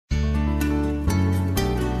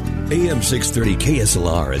AM 630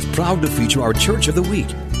 KSLR is proud to feature our Church of the Week.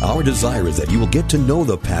 Our desire is that you will get to know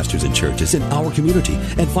the pastors and churches in our community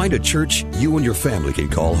and find a church you and your family can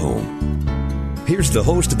call home. Here's the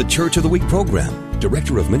host of the Church of the Week program,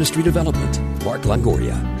 Director of Ministry Development, Mark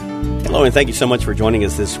Longoria. Hello, and thank you so much for joining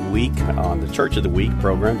us this week on the Church of the Week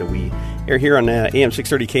program that we air here on AM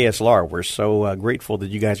 630 KSLR. We're so grateful that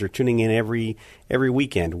you guys are tuning in every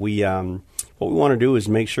weekend. What we want to do is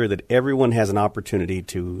make sure that everyone has an opportunity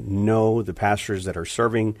to know the pastors that are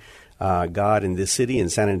serving God in this city, in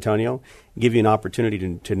San Antonio, give you an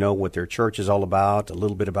opportunity to know what their church is all about, a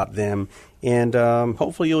little bit about them, and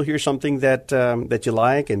hopefully you'll hear something that you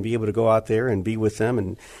like and be able to go out there and be with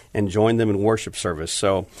them and join them in worship service.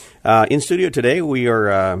 So in studio today, we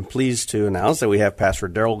are pleased to announce that we have Pastor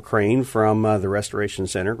Daryl Crane from the Restoration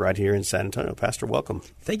Center right here in San Antonio. Pastor, welcome.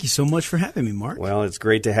 Thank you so much for having me, Mark. Well, it's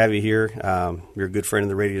great to have you here. You're a good friend of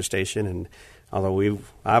the radio station, and although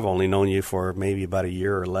I've only known you for maybe about a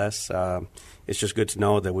year or less, it's just good to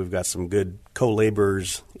know that we've got some good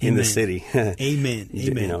co-laborers in the city. Amen.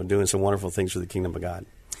 Amen. Doing some wonderful things for the kingdom of God.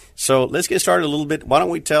 So let's get started a little bit. Why don't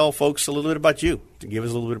we tell folks a little bit about you, to give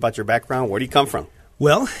us a little bit about your background. Where do you come from?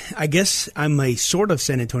 Well, I guess I'm a sort of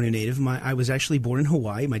San Antonio native. I was actually born in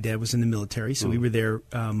Hawaii. My dad was in the military, so we were there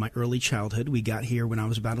my early childhood. We got here when I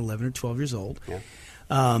was about 11 or 12 years old. Yeah.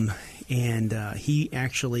 And he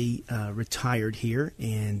actually retired here,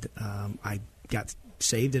 and I got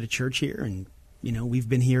saved at a church here, and we've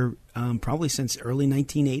been here probably since early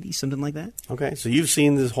 1980, something like that. Okay, so you've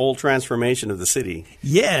seen this whole transformation of the city.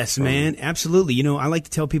 Yes, man, absolutely. I like to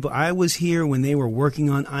tell people I was here when they were working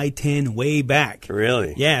on I-10 way back.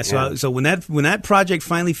 Really? Yeah. So when that project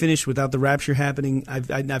finally finished without the rapture happening,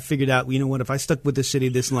 I figured out, if I stuck with the city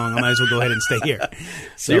this long, I might as well go ahead and stay here.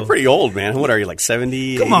 So you're pretty old, man. What are you, like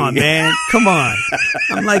 70? Come on, man. Come on.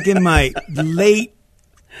 I'm like in my late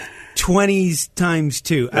 20s times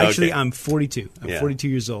 2. Actually, okay. I'm 42. I'm 42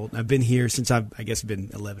 years old. I've been here since I've, I guess, been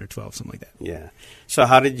 11 or 12, something like that. Yeah. So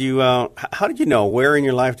how did you know? Where in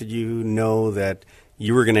your life did you know that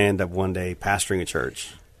you were going to end up one day pastoring a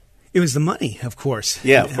church? It was the money, of course.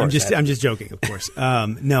 Yeah, of course. I'm just joking, of course.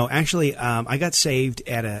 No, actually, I got saved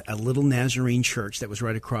at a little Nazarene church that was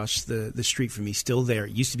right across the street from me, still there.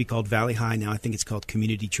 It used to be called Valley High. Now I think it's called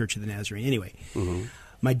Community Church of the Nazarene. Anyway. Mm-hmm.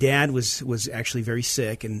 My dad was actually very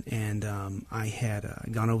sick, and I had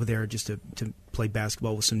gone over there just to play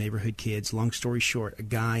basketball with some neighborhood kids. Long story short,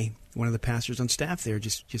 one of the pastors on staff there,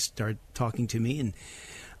 just started talking to me, and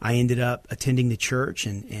I ended up attending the church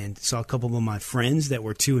and saw a couple of my friends that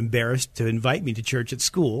were too embarrassed to invite me to church at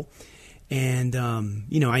school. And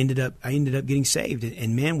I ended up getting saved.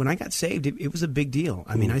 And man, when I got saved, it was a big deal.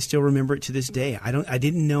 I mean, I still remember it to this day. I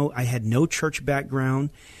didn't know, I had no church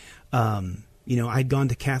background. I'd gone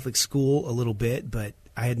to Catholic school a little bit, but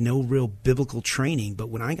I had no real biblical training. But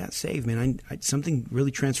when I got saved, man, something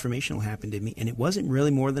really transformational happened to me. And it wasn't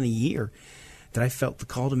really more than a year that I felt the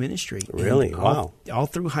call to ministry. Really? Wow. All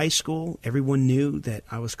through high school, everyone knew that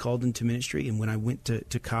I was called into ministry. And when I went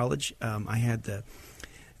to college, I had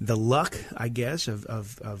the luck, I guess,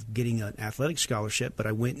 of getting an athletic scholarship. But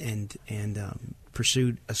I went and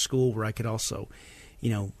pursued a school where I could also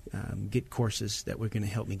get courses that were going to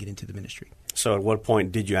help me get into the ministry. So at what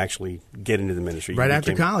point did you actually get into the ministry? Right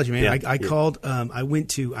after college, man. Yeah, I called, I went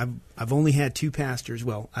to, I've only had two pastors.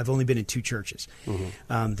 Well, I've only been in two churches.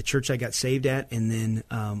 Mm-hmm. The church I got saved at, and then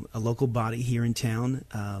a local body here in town,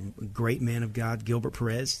 a great man of God, Gilbert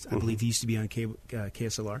Perez. I believe he used to be on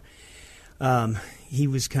KSLR. He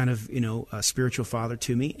was kind of, a spiritual father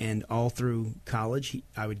to me, and all through college,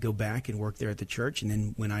 I would go back and work there at the church, and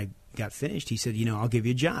then when I got finished, he said, I'll give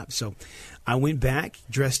you a job. So I went back,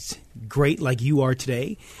 dressed great like you are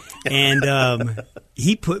today, and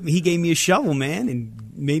he gave me a shovel, man,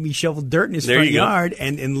 and made me shovel dirt in his front yard,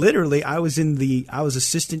 and literally I was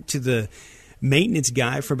assistant to the maintenance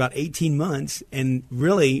guy for about 18 months, and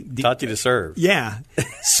really taught you to serve. Yeah,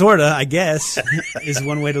 sort of, I guess, is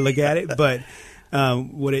one way to look at it. But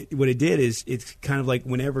what it did is, it's kind of like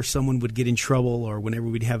whenever someone would get in trouble or whenever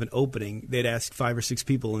we'd have an opening, they'd ask 5 or 6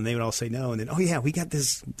 people, and they would all say no. And then, oh yeah, we got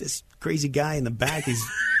this crazy guy in the back.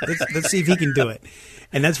 Let's see if he can do it.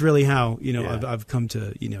 And that's really how I've come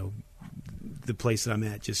to the place that I'm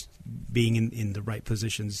at, just being in the right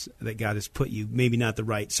positions that God has put you. Maybe not the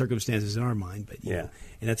right circumstances in our mind, but and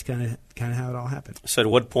that's kind of how it all happened. So at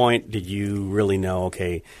what point did you really know,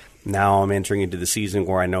 okay, now I'm entering into the season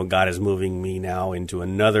where I know God is moving me now into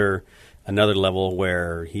another level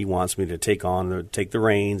where He wants me to take the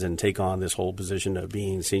reins and take on this whole position of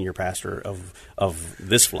being senior pastor of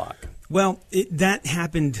this flock? Well, that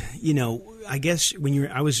happened. I guess when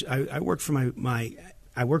I worked for my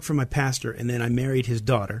I worked for my pastor, and then I married his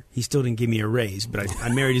daughter. He still didn't give me a raise, but I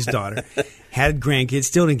married his daughter. Had grandkids,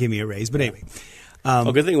 still didn't give me a raise. But anyway.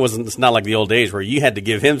 Good thing it's not like the old days where you had to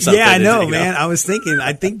give him something. Yeah, I know, man. I was thinking,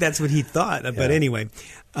 I think that's what he thought. But anyway,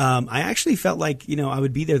 I actually felt like, I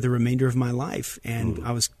would be there the remainder of my life, and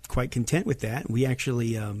I was quite content with that. We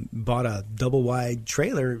actually bought a double-wide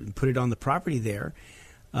trailer and put it on the property there.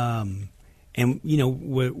 And,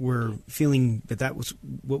 we're feeling that was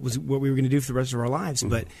what we were going to do for the rest of our lives.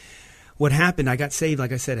 But what happened, I got saved,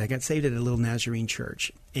 like I said, at a little Nazarene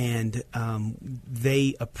church. And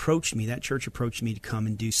they approached me, that church approached me to come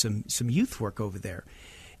and do some youth work over there.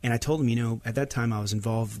 And I told them, at that time I was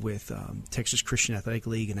involved with Texas Christian Athletic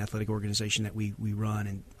League, an athletic organization that we run,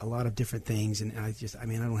 and a lot of different things. And I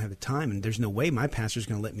don't have the time, and there's no way my pastor's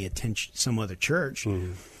going to let me attend some other church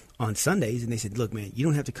on Sundays. And they said, look, man, you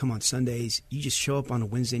don't have to come on Sundays. You just show up on a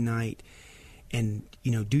Wednesday night and,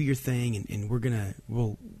 do your thing, and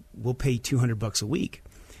we'll pay $200 a week.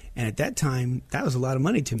 And at that time, that was a lot of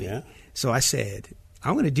money to me. Yeah. So I said,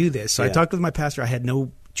 I'm going to do this. So I talked with my pastor. I had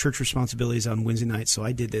no church responsibilities on Wednesday nights, so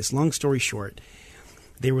I did this. Long story short,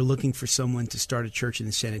 they were looking for someone to start a church in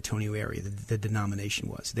the San Antonio area, the denomination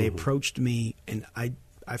was. They approached me, and I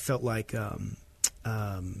felt like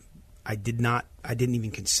I didn't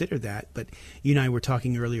even consider that. But you and I were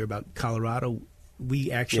talking earlier about Colorado.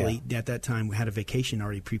 We actually, at that time, we had a vacation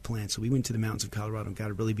already pre-planned. So we went to the mountains of Colorado, and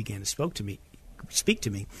God really began to speak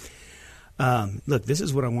to me. Look, this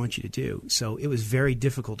is what I want you to do. So it was very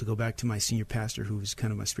difficult to go back to my senior pastor, who was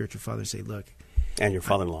kind of my spiritual father, and say, look. And your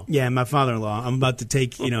father-in-law. My father-in-law. I'm about to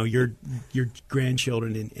take, your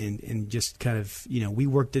grandchildren and just kind of, we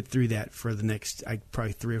worked it through that for the next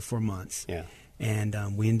probably 3 or 4 months. Yeah. And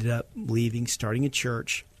we ended up leaving, starting a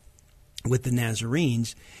church with the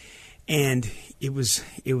Nazarenes. And it was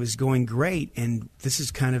going great, and this is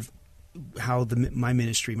kind of how my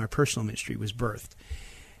ministry, my personal ministry, was birthed.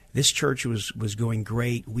 This church was going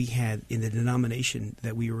great. We had, in the denomination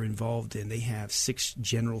that we were involved in, they have 6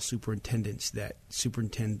 general superintendents that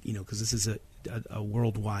superintend, because this is a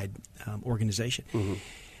worldwide organization.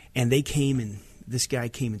 And they came, and this guy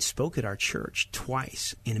came and spoke at our church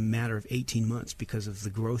twice in a matter of 18 months because of the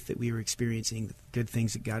growth that we were experiencing, the good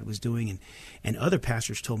things that God was doing. And other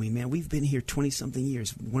pastors told me, man, we've been here 20-something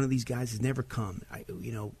years. One of these guys has never come.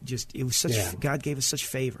 It was such, God gave us such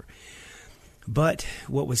favor. But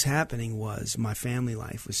what was happening was my family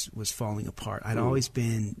life was falling apart. I'd always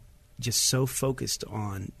been just so focused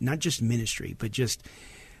on not just ministry, but just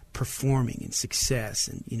performing and success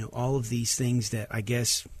and, all of these things that I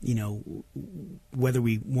guess, whether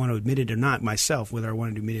we want to admit it or not, myself, whether I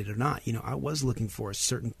wanted to admit it or not, I was looking for a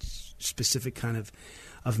certain specific kind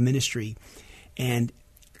of ministry. And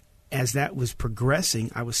as that was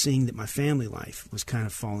progressing, I was seeing that my family life was kind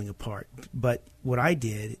of falling apart. But what I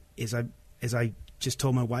did is I just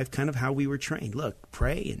told my wife kind of how we were trained. Look,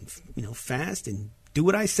 pray and, fast and do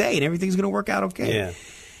what I say and everything's going to work out okay. Yeah.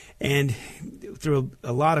 And through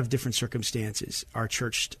a lot of different circumstances, our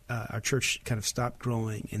church kind of stopped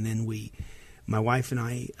growing, and then my wife and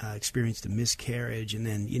I experienced a miscarriage, and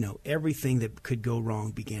then everything that could go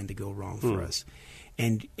wrong began to go wrong for us,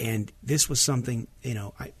 and this was something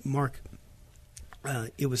Mark,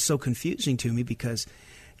 it was so confusing to me because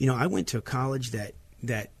I went to a college that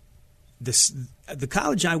the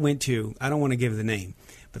college I went to, I don't want to give the name,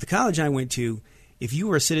 but the college I went to. If you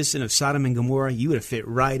were a citizen of Sodom and Gomorrah, you would have fit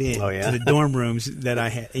right in to the dorm rooms that I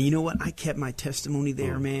had. And you know what? I kept my testimony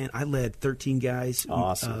there, man. I led 13 guys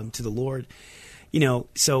to the Lord.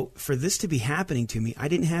 So for this to be happening to me, I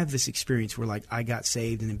didn't have this experience where, like, I got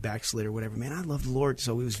saved and then backslid or whatever. Man, I love the Lord,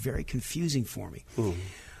 so it was very confusing for me.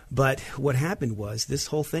 But what happened was this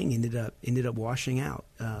whole thing ended up washing out.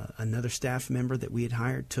 Another staff member that we had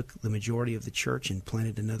hired took the majority of the church and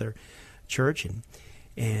planted another church,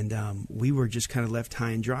 and we were just kind of left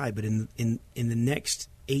high and dry. But in the next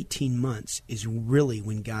 18 months is really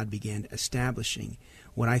when God began establishing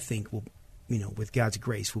what I think will, with God's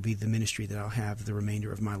grace, will be the ministry that I'll have the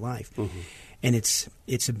remainder of my life. And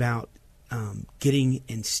it's about getting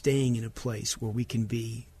and staying in a place where we can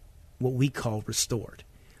be what we call restored.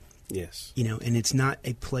 Yes. And it's not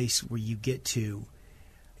a place where you get to,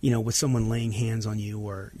 with someone laying hands on you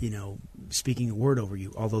or, speaking a word over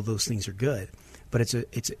you, although those things are good. But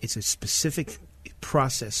it's a specific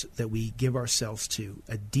process that we give ourselves to,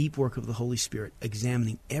 a deep work of the Holy Spirit,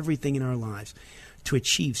 examining everything in our lives to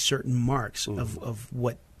achieve certain marks of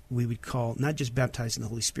what we would call not just baptized in the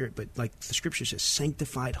Holy Spirit, but like the Scripture says,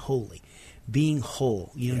 sanctified holy, being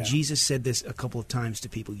whole. Jesus said this a couple of times to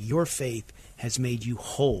people. Your faith has made you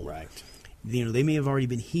whole. Right. They may have already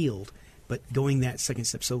been healed, but going that second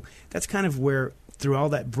step. So that's kind of where through all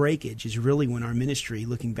that breakage is really when our ministry,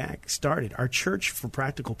 looking back, started. Our church, for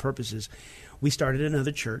practical purposes, we started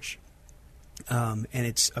another church, and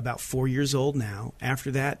it's about 4 years old now.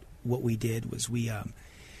 After that, what we did was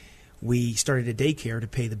we started a daycare to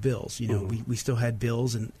pay the bills. You know, we still had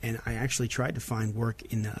bills, and I actually tried to find work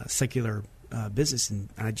in a secular business, and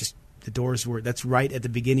the doors were, that's right at the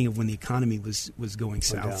beginning of when the economy was going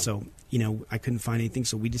south. So, you know, I couldn't find anything.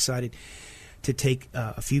 So we decided to take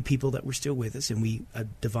a few people that were still with us, and a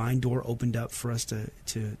divine door opened up for us to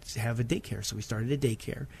have a daycare. So we started a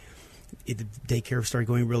daycare. The daycare started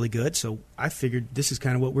going really good. So I figured this is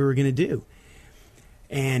kind of what we were going to do.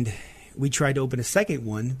 And we tried to open a second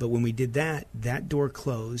one, but when we did that, that door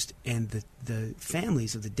closed, and the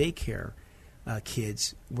families of the daycare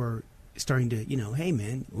kids were starting to, you know, hey,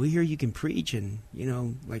 man, we hear you can preach, and, you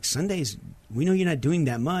know, like Sundays, we know you're not doing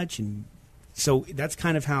that much. And so that's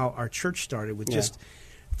kind of how our church started, with just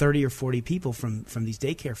 30 or 40 people from these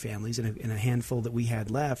daycare families and a handful that we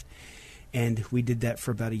had left. And we did that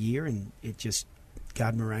for about a year, and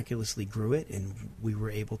God miraculously grew it, and we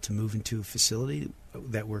were able to move into a facility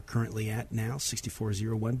that we're currently at now,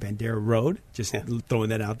 6401 Bandera Road. Just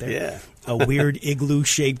throwing that out there. Yeah. A weird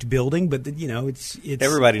igloo-shaped building, but you know, it's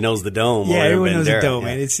everybody knows the dome. Yeah, everyone knows the Bandera. dome,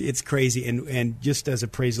 man. It's crazy, and just as a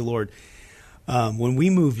praise the Lord, when we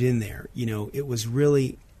moved in there, you know, it was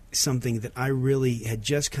really something that I really had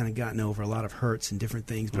just kind of gotten over, a lot of hurts and different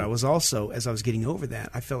things. But I was also, as I was getting over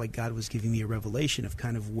that, I felt like God was giving me a revelation of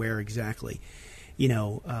kind of where exactly, you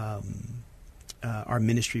know, our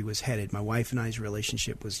ministry was headed. My wife and I's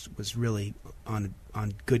relationship was really on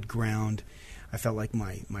good ground. I felt like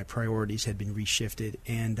my priorities had been reshifted,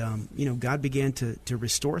 and you know, God began to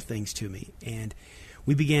restore things to me, and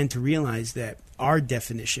we began to realize that our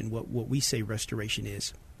definition, what we say restoration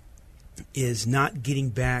is not getting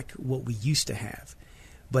back what we used to have,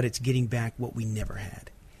 but it's getting back what we never had.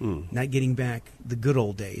 Not getting back the good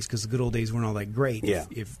old days, because the good old days weren't all that great.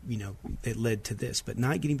 If you know, it led to this, but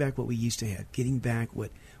not getting back what we used to have, getting back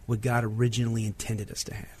what God originally intended us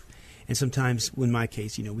to have. And sometimes, in my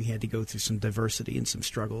case, you know, we had to go through some diversity and some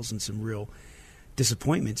struggles and some real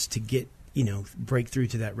disappointments to get, you know, break through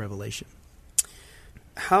to that revelation.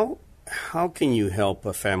 How can you help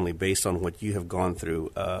a family based on what you have gone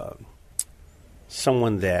through?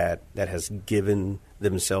 Someone that has given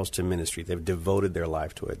themselves to ministry, they've devoted their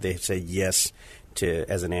life to it. They say yes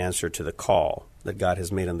as an answer to the call that God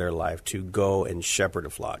has made in their life to go and shepherd a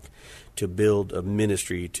flock, to build a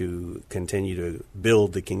ministry, to continue to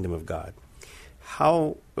build the kingdom of God.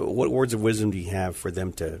 What words of wisdom do you have for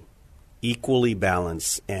them to equally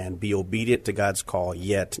balance and be obedient to God's call,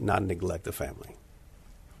 yet not neglect the family?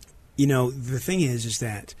 You know, the thing is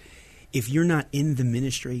that if you're not in the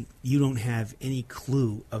ministry, you don't have any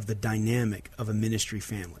clue of the dynamic of a ministry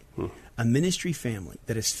family. A ministry family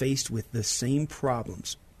that is faced with the same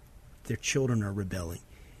problems. Their children are rebelling.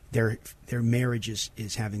 Their marriage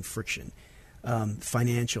is having friction,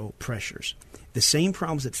 financial pressures. The same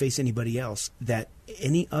problems that face anybody else, that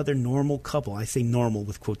any other normal couple, I say normal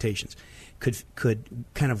with quotations, could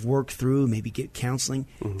kind of work through, maybe get counseling.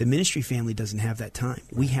 The ministry family doesn't have that time.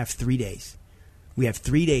 We have 3 days. We have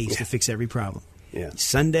 3 days to fix every problem.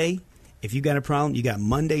 Sunday, if you got a problem, you got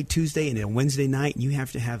Monday, Tuesday, and then Wednesday night, and you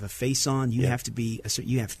have to have a face on. You have to be. So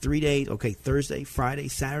you have 3 days. Okay, Thursday, Friday,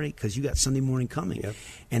 Saturday, because you got Sunday morning coming,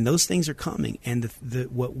 and those things are coming. And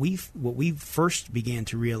what we first began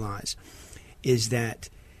to realize is that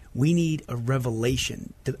we need a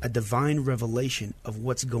revelation, a divine revelation of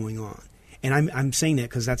what's going on. And I'm saying that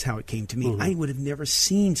because that's how it came to me. I would have never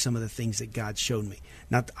seen some of the things that God showed me.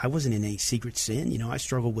 I wasn't in any secret sin. You know, I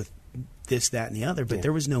struggled with this, that, and the other, but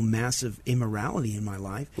there was no massive immorality in my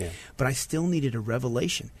life. But I still needed a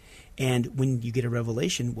revelation. And when you get a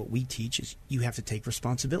revelation, what we teach is you have to take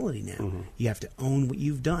responsibility now. You have to own what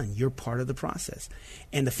you've done. You're part of the process.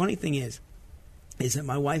 And the funny thing is that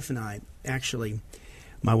my wife and I actually,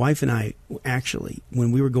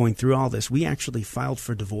 when we were going through all this, we actually filed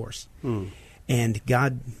for divorce. And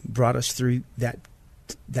God brought us through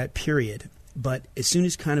that period. But as soon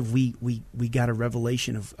as kind of we got a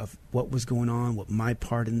revelation of what was going on, what my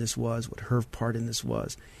part in this was, what her part in this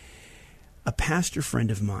was, a pastor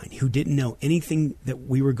friend of mine who didn't know anything that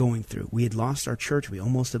we were going through, we had lost our church, we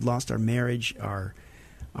almost had lost our marriage, our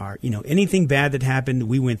anything bad that happened,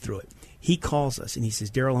 we went through it. He calls us and he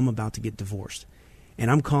says, "Daryl, I'm about to get divorced." And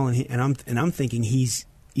I'm calling him, and I'm thinking he's,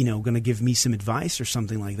 going to give me some advice or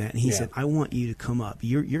something like that. And he said, "I want you to come up.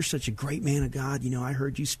 You're such a great man of God. I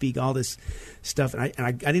heard you speak all this stuff." And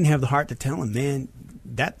I didn't have the heart to tell him, "Man,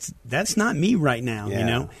 that's not me right now."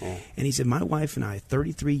 And he said, "My wife and I,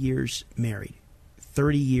 33 years married,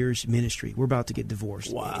 30 years ministry. We're about to get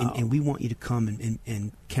divorced. Wow. And we want you to come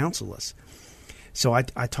and counsel us. So I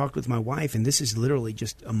talked with my wife, and this is literally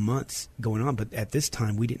just a month going on. But at this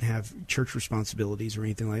time, we didn't have church responsibilities or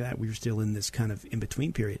anything like that. We were still in this kind of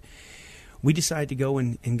in-between period. We decided to go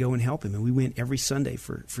and help him. And we went every Sunday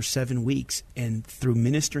for 7 weeks. And through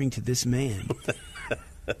ministering to this man,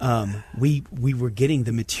 we were getting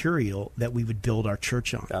the material that we would build our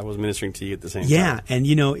church on. God was ministering to you at the same time. Yeah, and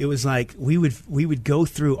it was like we would go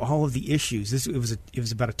through all of the issues. It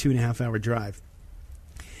was about a 2.5-hour drive.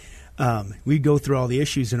 We'd go through all the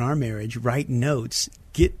issues in our marriage, write notes,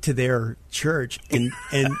 get to their church, and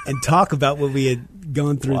talk about what we had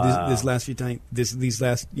gone through this last few times, these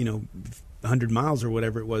last 100 miles or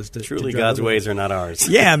whatever it was. Truly, God's ways are not ours.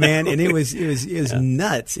 Yeah, man, and it was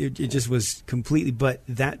nuts. It just was completely. But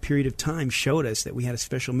that period of time showed us that we had a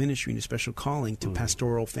special ministry and a special calling to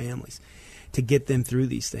pastoral families, to get them through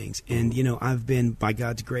these things. And I've been, by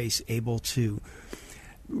God's grace, able to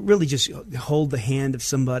really just hold the hand of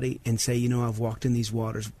somebody and say, I've walked in these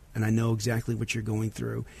waters and I know exactly what you're going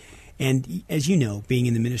through. And as you know, being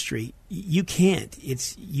in the ministry, you can't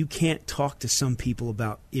talk to some people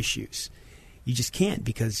about issues. You just can't,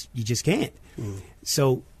 because you just can't.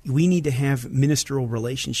 So we need to have ministerial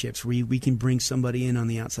relationships where we can bring somebody in on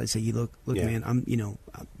the outside, say, look, yeah. man, I'm,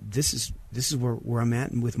 this is where I'm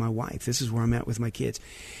at with my wife. This is where I'm at with my kids.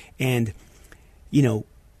 And,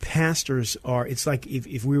 pastors are, it's like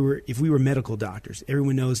if we were medical doctors,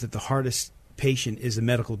 everyone knows that the hardest patient is a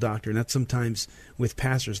medical doctor. And that's sometimes with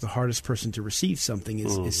pastors, the hardest person to receive something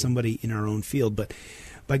is somebody in our own field. But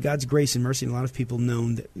by God's grace and mercy, and a lot of people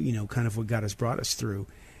know that, kind of what God has brought us through,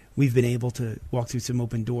 we've been able to walk through some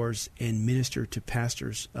open doors and minister to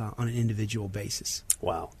pastors on an individual basis.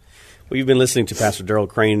 Wow. Well, you've been listening to Pastor Darrell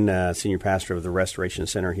Crane, Senior Pastor of the Restoration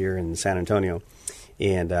Center here in San Antonio.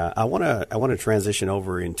 And I want to transition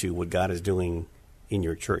over into what God is doing in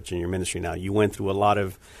your church and your ministry now. You went through a lot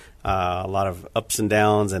of ups and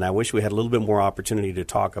downs, and I wish we had a little bit more opportunity to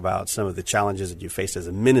talk about some of the challenges that you faced as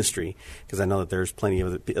a ministry, because I know that there's plenty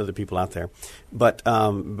of other people out there. But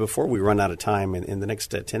before we run out of time in the next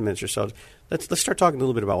 10 minutes or so, let's start talking a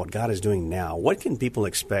little bit about what God is doing now. What can people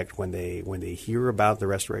expect when they hear about the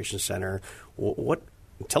Restoration Center?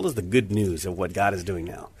 Tell us the good news of what God is doing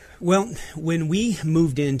now. Well, when we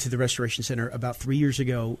moved into the Restoration Center about 3 years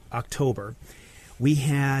ago, October, we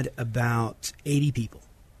had about 80 people.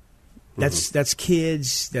 That's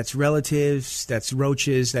kids, that's relatives, that's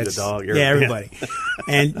roaches, that's the dog, everybody.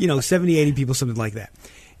 And 70, 80 people, something like that.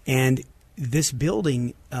 And this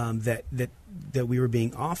building that we were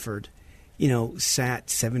being offered, sat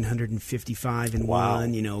 755 in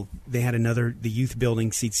one. They had the youth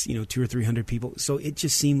building seats, 200 or 300 people. So it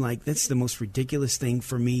just seemed like that's the most ridiculous thing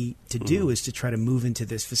for me to do, is to try to move into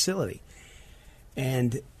this facility.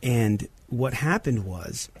 And what happened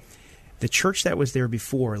was, the church that was there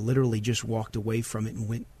before literally just walked away from it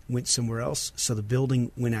and went somewhere else. So the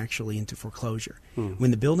building went actually into foreclosure.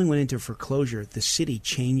 When the building went into foreclosure, the city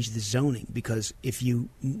changed the zoning, because if you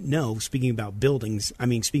know, speaking about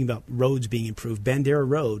roads being improved, Bandera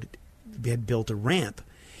Road had built a ramp,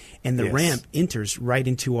 and the ramp enters right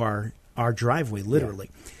into our driveway,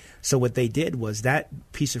 literally. Yeah. So what they did was, that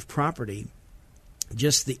piece of property,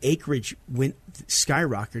 just the acreage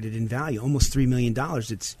skyrocketed in value, almost $3 million.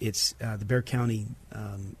 It's the Bexar County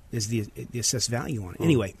is the assessed value on it.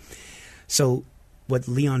 Anyway, so what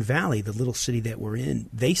Leon Valley, the little city that we're in,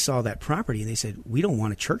 they saw that property and they said, we don't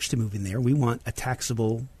want a church to move in there. We want a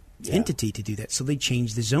taxable entity to do that. So they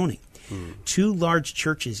changed the zoning. 2 large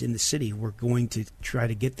churches in the city were going to try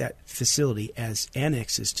to get that facility as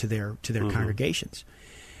annexes to their congregations.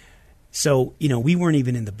 So, we weren't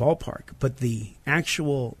even in the ballpark, but the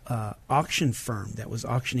actual auction firm that was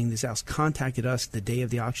auctioning this house contacted us the day of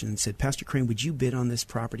the auction and said, Pastor Crane, would you bid on this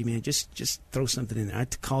property, man? Just throw something in there. I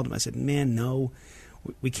called him. I said, man, no,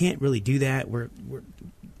 we can't really do that. We're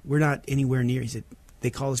not anywhere near. He said, they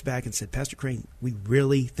called us back and said, Pastor Crane, we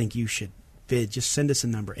really think you should bid. Just send us a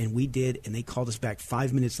number. And we did, and they called us back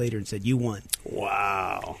 5 minutes later and said, you won.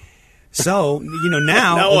 Wow. So,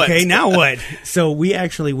 now what? So we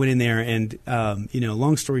actually went in there and,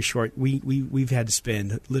 long story short, we've had to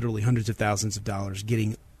spend literally hundreds of thousands of dollars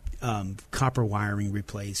getting copper wiring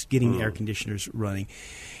replaced, getting air conditioners running.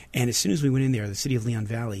 And as soon as we went in there, the city of Leon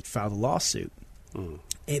Valley filed a lawsuit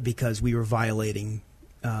because we were violating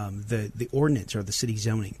the ordinance or the city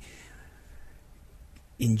zoning.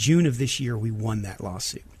 In June of this year, we won that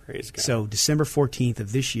lawsuit. So December 14th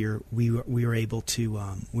of this year, we were able to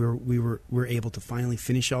we were able to finally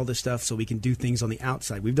finish all this stuff, so we can do things on the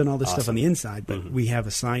outside. We've done all this stuff on the inside, but we have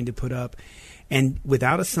a sign to put up, and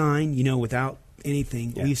without a sign, without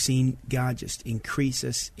anything, Yeah. we've seen God just increase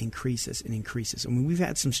us. I mean, we've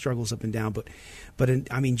had some struggles up and down, but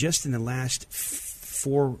just in the last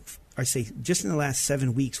just in the last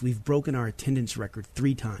 7 weeks, we've broken our attendance record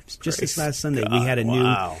 3 times. Just this last Sunday, we had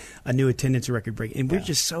a new attendance record break, and we're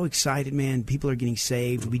just so excited, man. People are getting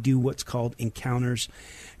saved. We do what's called encounters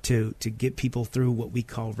to get people through what we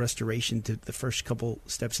call restoration, to the first couple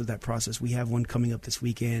steps of that process. We have one coming up this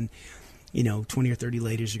weekend. 20 or 30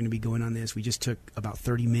 ladies are going to be going on this. We just took about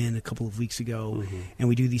 30 men a couple of weeks ago, and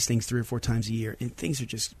we do these things 3 or 4 times a year, and things are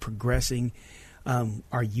just progressing.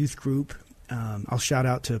 Our youth group, I'll shout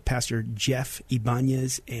out to Pastor Jeff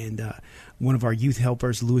Ibanez and one of our youth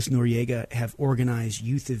helpers, Luis Noriega, have organized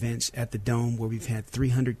youth events at the Dome where we've had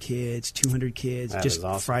 300 kids, 200 kids. That Just is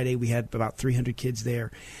awesome. Friday, we had about 300 kids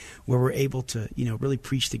there where we're able to, really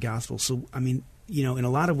preach the gospel. So, I mean, in a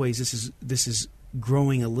lot of ways, this is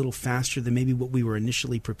growing a little faster than maybe what we were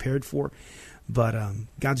initially prepared for. But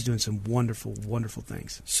God's doing some wonderful, wonderful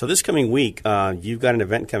things. So this coming week, you've got an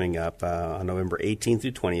event coming up on November 18th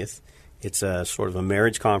through 20th. It's a sort of a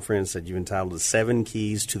marriage conference that you've entitled 7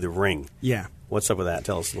 Keys to the Ring. Yeah. What's up with that?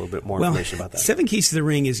 Tell us a little bit more information about that. 7 Keys to the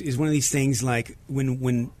Ring is one of these things like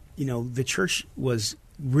when the church was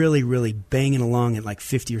really, really banging along at like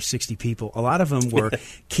 50 or 60 people. A lot of them were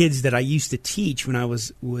kids that I used to teach when I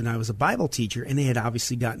was a Bible teacher, and they had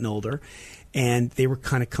obviously gotten older, and they were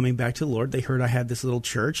kind of coming back to the Lord. They heard I had this little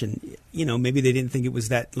church, and maybe they didn't think it was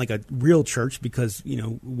that like a real church because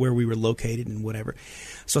where we were located and whatever.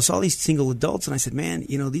 So I saw these single adults, and I said, man,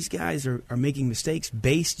 these guys are making mistakes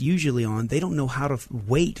based usually on they don't know how to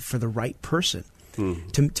wait for the right person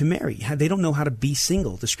to marry. They don't know how to be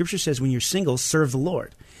single. The Scripture says when you're single, serve the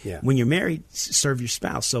Lord. Yeah. When you're married, serve your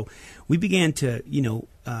spouse. So we began to,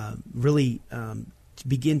 really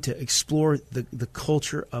begin to explore the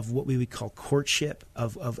culture of what we would call courtship,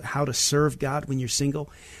 of how to serve God when you're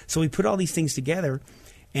single. So we put all these things together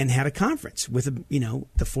and had a conference with,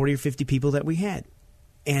 the 40 or 50 people that we had.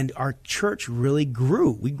 And our church really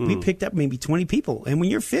grew. We picked up maybe 20 people. And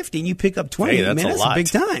when you're 50 and you pick up 20, that's a big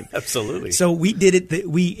time. Absolutely. So we did it.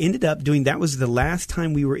 We ended up doing, that was the last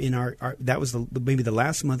time we were in that was maybe the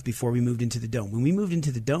last month before we moved into the Dome. When we moved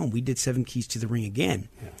into the Dome, we did 7 Keys to the Ring again.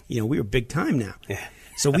 Yeah. We were big time now. Yeah.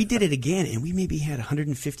 So we did it again, and we maybe had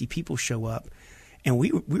 150 people show up. And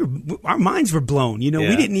we were our minds were blown. We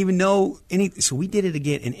didn't even know anything. So we did it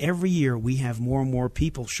again. And every year we have more and more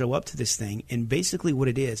people show up to this thing. And basically what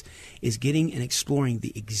it is getting and exploring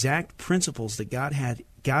the exact principles that God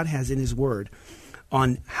has in His Word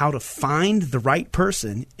on how to find the right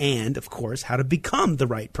person and, of course, how to become the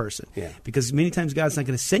right person. Yeah. Because many times God's not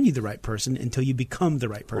going to send you the right person until you become the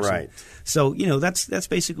right person. Right. So, that's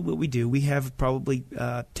basically what we do. We have probably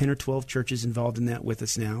 10 or 12 churches involved in that with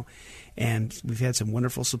us now. And we've had some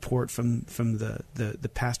wonderful support from the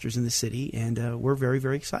pastors in the city, and we're very,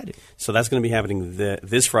 very excited. So that's going to be happening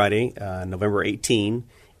this Friday, November 18,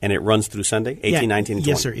 and it runs through Sunday, 18, 19, and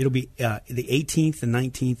 20. Yes, sir. It'll be the 18th, the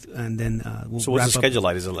 19th, and then we'll So what's wrap the up. schedule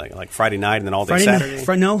like? Is it like Friday night and then all day Saturday?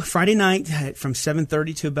 Friday night from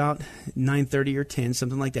 7:30 to about 9:30 or 10,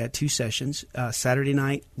 something like that, 2 sessions. Saturday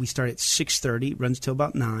night, we start at 6:30, runs till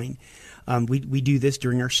about 9. We do this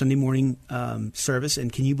during our Sunday morning service,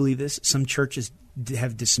 and can you believe this? Some churches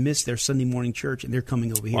have dismissed their Sunday morning church, and they're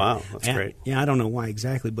coming over here. Wow, that's great. Yeah, I don't know why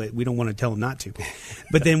exactly, but we don't want to tell them not to.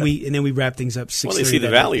 But then we wrap things up 6:30. Well, they see the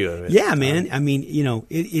value of it. Yeah, man. I mean,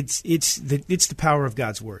 it's the power of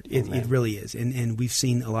God's Word. It really is, and we've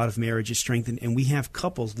seen a lot of marriages strengthened, and we have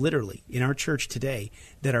couples literally in our church today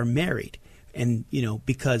that are married. And,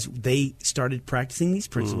 because they started practicing these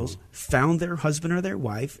principles, found their husband or their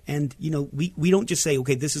wife, and, we don't just say,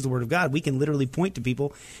 okay, this is the Word of God. We can literally point to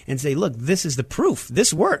people and say, look, this is the proof.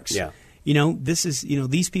 This works. Yeah. This is,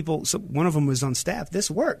 these people, so one of them was on staff.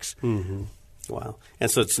 This works. Mm-hmm. Wow.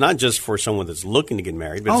 And so it's not just for someone that's looking to get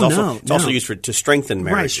married, but it's also used to strengthen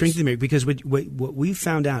marriages. Right, strengthen marriage. Because what we've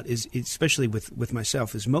found out is, especially with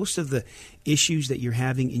myself, is most of the issues that you're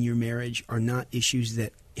having in your marriage are not issues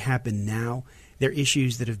that happen now. They're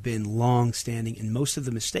issues that have been long-standing, and most of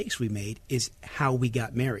the mistakes we made is how we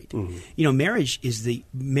got married. Mm-hmm.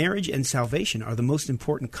 Marriage and salvation are the most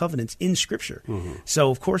important covenants in Scripture. Mm-hmm. So,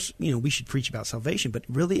 of course, we should preach about salvation, but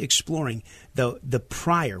really exploring the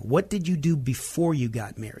prior. What did you do before you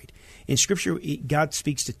got married? In Scripture, God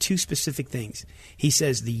speaks to 2 specific things. He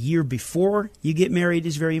says the year before you get married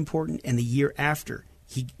is very important, and the year after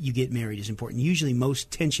you get married is important. Usually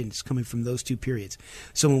most tension is coming from those 2 periods.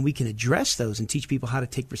 So when we can address those and teach people how to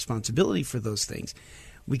take responsibility for those things,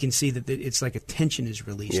 we can see that it's like a tension is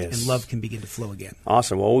released and love can begin to flow again.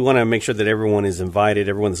 Awesome. Well, we want to make sure that everyone is invited,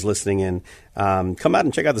 everyone that's listening in. Come out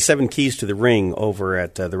and check out the 7 Keys to the Ring over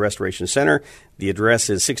at the Restoration Center. The address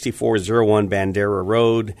is 6401 Bandera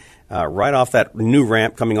Road, right off that new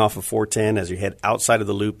ramp coming off of 410. As you head outside of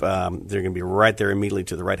the loop, they're going to be right there immediately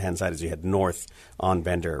to the right-hand side as you head north on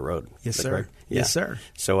Bandera Road. Yes, sir. Correct? Yeah. Yes, sir.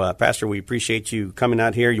 So, Pastor, we appreciate you coming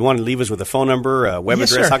out here. You want to leave us with a phone number, web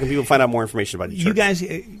address? Sir. How can people find out more information about your church? You guys,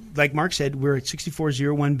 like Mark said, we're at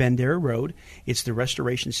 6401 Bandera Road. It's the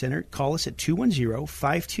Restoration Center. Call us at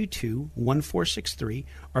 210-522-1463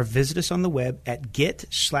 or visit us on the web at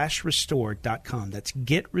get/restored.com. That's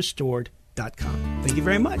getrestored.com. Thank you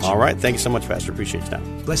very much. All right. Thank you so much, Pastor. Appreciate your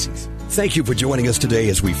time. Blessings. Thank you for joining us today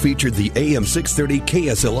as we featured the AM 630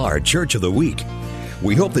 KSLR Church of the Week.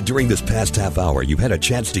 We hope that during this past half hour, you've had a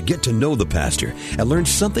chance to get to know the pastor and learn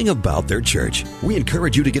something about their church. We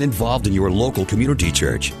encourage you to get involved in your local community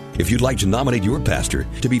church. If you'd like to nominate your pastor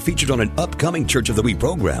to be featured on an upcoming Church of the Week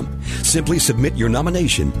program, simply submit your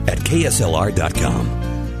nomination at kslr.com.